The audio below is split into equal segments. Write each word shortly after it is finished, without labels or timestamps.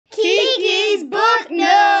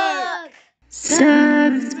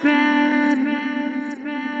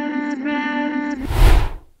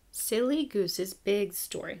Silly Goose's Big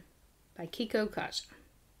Story by Keiko Kasza.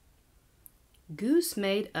 Goose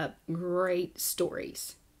made up great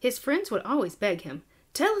stories. His friends would always beg him,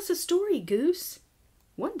 "Tell us a story, Goose."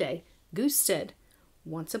 One day, Goose said,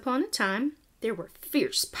 "Once upon a time, there were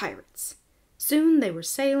fierce pirates. Soon they were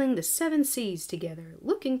sailing the 7 seas together,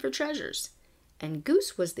 looking for treasures. And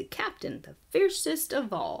Goose was the captain, the fiercest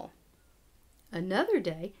of all." Another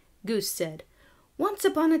day, Goose said, "Once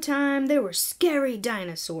upon a time, there were scary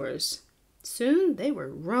dinosaurs. Soon they were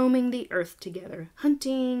roaming the earth together,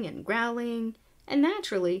 hunting and growling. And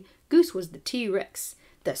naturally, Goose was the T-Rex,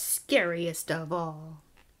 the scariest of all."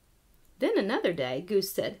 Then another day,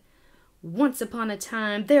 Goose said, "Once upon a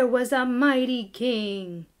time, there was a mighty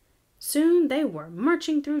king. Soon they were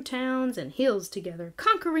marching through towns and hills together,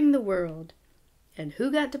 conquering the world. And who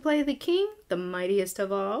got to play the king, the mightiest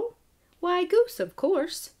of all? Why, Goose, of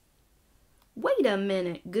course." "Wait a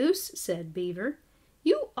minute, Goose," said Beaver.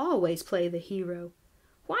 "You always play the hero.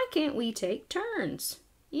 Why can't we take turns?"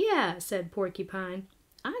 "Yeah," said Porcupine.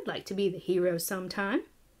 "I'd like to be the hero sometime."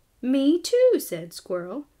 "Me too," said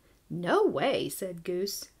Squirrel. "No way," said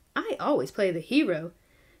Goose. "I always play the hero.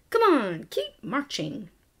 Come on, keep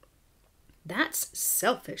marching." "That's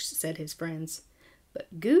selfish," said his friends.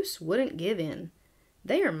 But Goose wouldn't give in.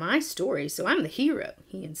 "They are my stories, so I'm the hero,"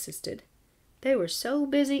 he insisted. They were so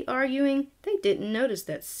busy arguing, they didn't notice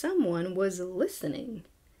that someone was listening.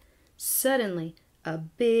 Suddenly, a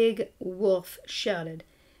big wolf shouted,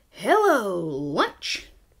 "Hello,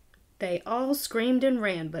 lunch!" They all screamed and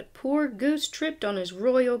ran, but poor Goose tripped on his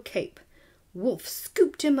royal cape. Wolf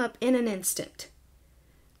scooped him up in an instant.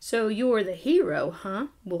 "So you're the hero, huh?"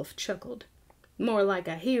 Wolf chuckled. "More like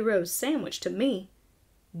a hero's sandwich to me."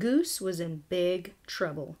 Goose was in big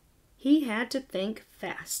trouble. He had to think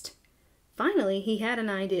fast. Finally, he had an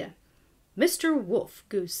idea. "Mr. Wolf,"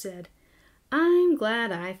 Goose said, "I'm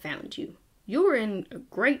glad I found you. You're in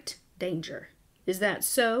great danger." "Is that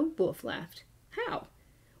so?" Wolf laughed. "How?"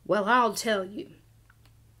 "Well, I'll tell you."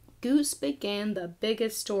 Goose began the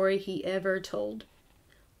biggest story he ever told.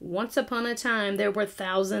 "Once upon a time, there were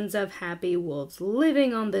thousands of happy wolves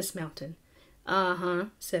living on this mountain." "Uh-huh,"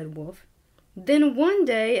 said Wolf. "Then one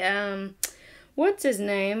day, what's his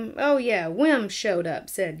name? Oh, yeah, Wim showed up,"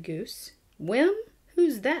 said Goose. "Wim?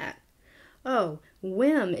 Who's that?" "Oh,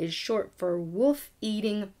 Wim is short for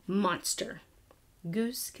wolf-eating monster."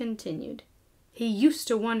 Goose continued. "He used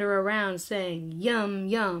to wander around saying, 'Yum,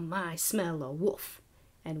 yum, I smell a wolf.'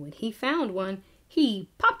 And when he found one, he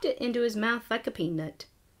popped it into his mouth like a peanut."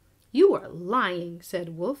 "You are lying,"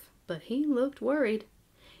 said Wolf, but he looked worried.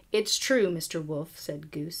 "It's true, Mr. Wolf," said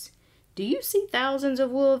Goose. "Do you see thousands of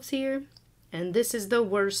wolves here? And this is the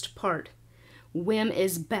worst part. Wim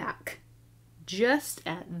is back." Just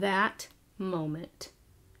at that moment,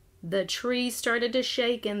 the trees started to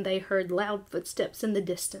shake and they heard loud footsteps in the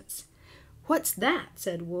distance. "What's that?"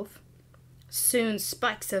 said Wolf. Soon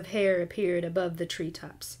spikes of hair appeared above the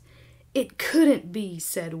treetops. "It couldn't be,"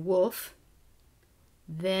 said Wolf.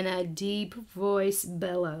 Then a deep voice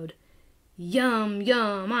bellowed, "Yum,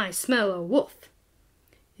 yum, I smell a wolf."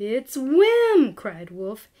 "It's Wim!" cried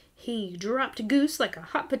Wolf. He dropped Goose like a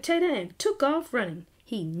hot potato and took off running.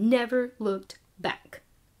 He never looked back.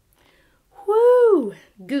 Whoo!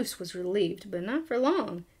 Goose was relieved, but not for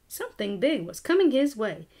long. Something big was coming his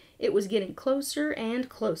way. It was getting closer and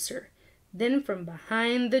closer. Then from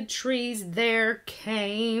behind the trees there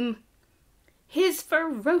came his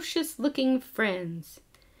ferocious-looking friends.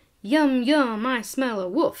 "Yum, yum, I smell a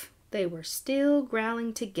wolf." They were still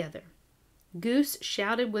growling together. Goose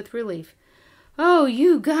shouted with relief, "Oh,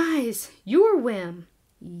 you guys, you're Wim."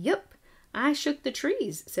 "Yup, I shook the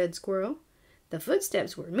trees," said Squirrel. "The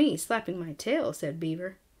footsteps were me slapping my tail," said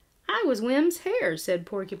Beaver. "I was Wim's hair," said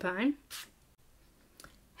Porcupine.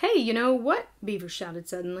 "Hey, you know what?" Beaver shouted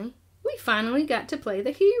suddenly. "We finally got to play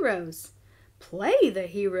the heroes." "Play the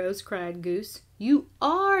heroes?" cried Goose. "You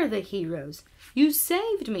are the heroes. You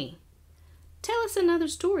saved me." "Tell us another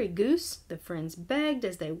story, Goose," the friends begged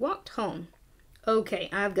as they walked home. "Okay,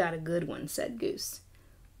 I've got a good one," said Goose.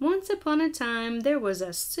 Once upon a time, there was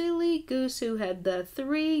a silly goose who had the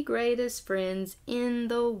 3 greatest friends in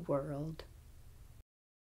the world.